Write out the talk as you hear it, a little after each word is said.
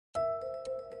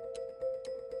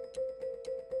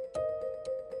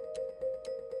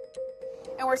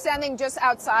And we're standing just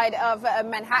outside of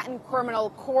Manhattan Criminal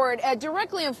Court.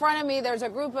 Directly in front of me, there's a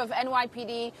group of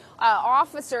NYPD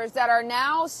officers that are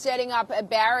now setting up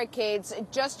barricades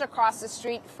just across the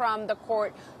street from the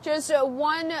court. Just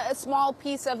one small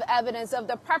piece of evidence of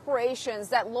the preparations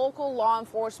that local law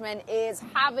enforcement is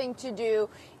having to do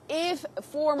if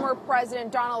former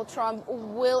President Donald Trump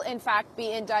will in fact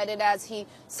be indicted, as he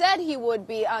said he would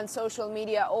be on social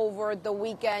media over the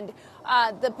weekend.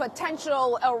 The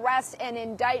potential arrest and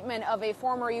indictment of a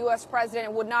former U.S.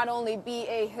 president would not only be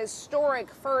a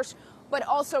historic first, but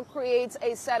also creates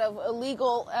a set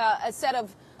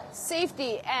of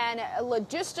safety and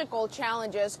logistical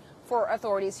challenges for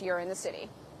authorities here in the city.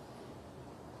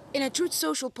 In a Truth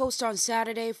Social post on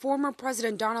Saturday, former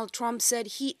President Donald Trump said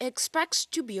he expects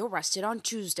to be arrested on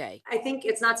Tuesday. I think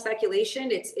it's not speculation.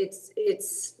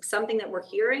 It's something that we're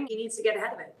hearing. He needs to get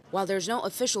ahead of it. While there's no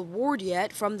official word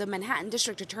yet from the Manhattan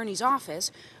District Attorney's office,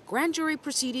 grand jury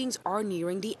proceedings are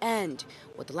nearing the end,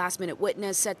 with the last-minute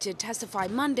witness set to testify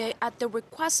Monday at the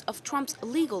request of Trump's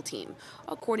legal team,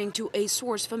 according to a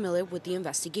source familiar with the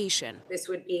investigation. This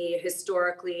would be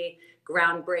historically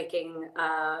groundbreaking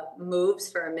moves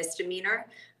for a misdemeanor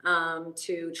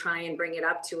to try and bring it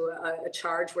up to a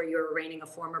charge where you're arraigning a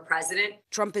former president.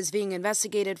 Trump is being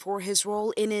investigated for his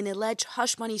role in an alleged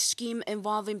hush money scheme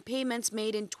involving payments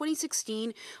made in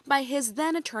 2016 by his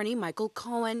then attorney Michael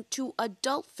Cohen to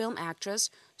adult film actress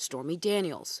Stormy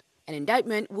Daniels. An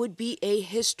indictment would be a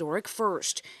historic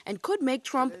first and could make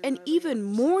Trump an even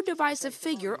more divisive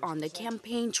figure on the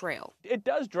campaign trail. It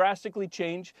does drastically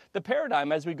change the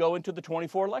paradigm as we go into the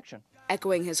 24 election.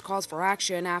 Echoing his calls for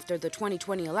action after the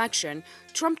 2020 election,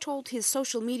 Trump told his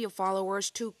social media followers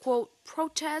to, quote,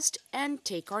 protest and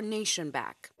take our nation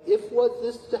back. If was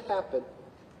this to happen,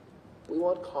 we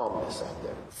want calmness out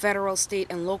there. Federal, state,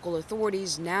 and local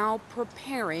authorities now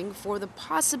preparing for the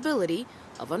possibility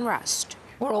of unrest.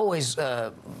 We're always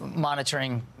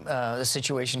monitoring the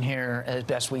situation here as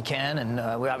best we can,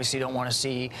 and we obviously don't want to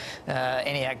see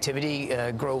any activity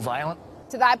grow violent.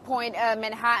 To that point,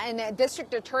 Manhattan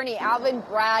District Attorney Alvin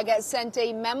Bragg sent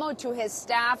a memo to his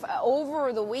staff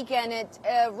over the weekend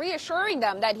reassuring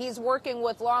them that he's working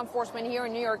with law enforcement here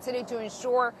in New York City to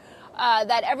ensure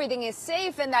that everything is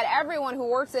safe and that everyone who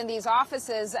works in these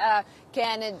offices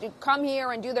can come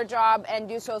here and do their job and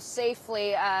do so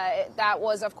safely. That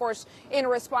was, of course, in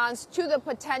response to the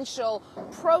potential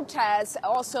protests.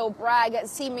 Also, Bragg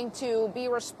seeming to be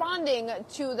responding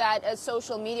to that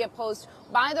social media post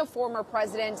by the former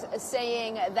president,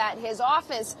 saying that his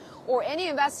office or any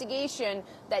investigation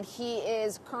that he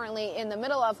is currently in the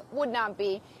middle of would not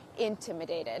be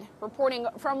intimidated. Reporting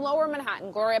from Lower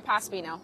Manhattan, Gloria Paspino.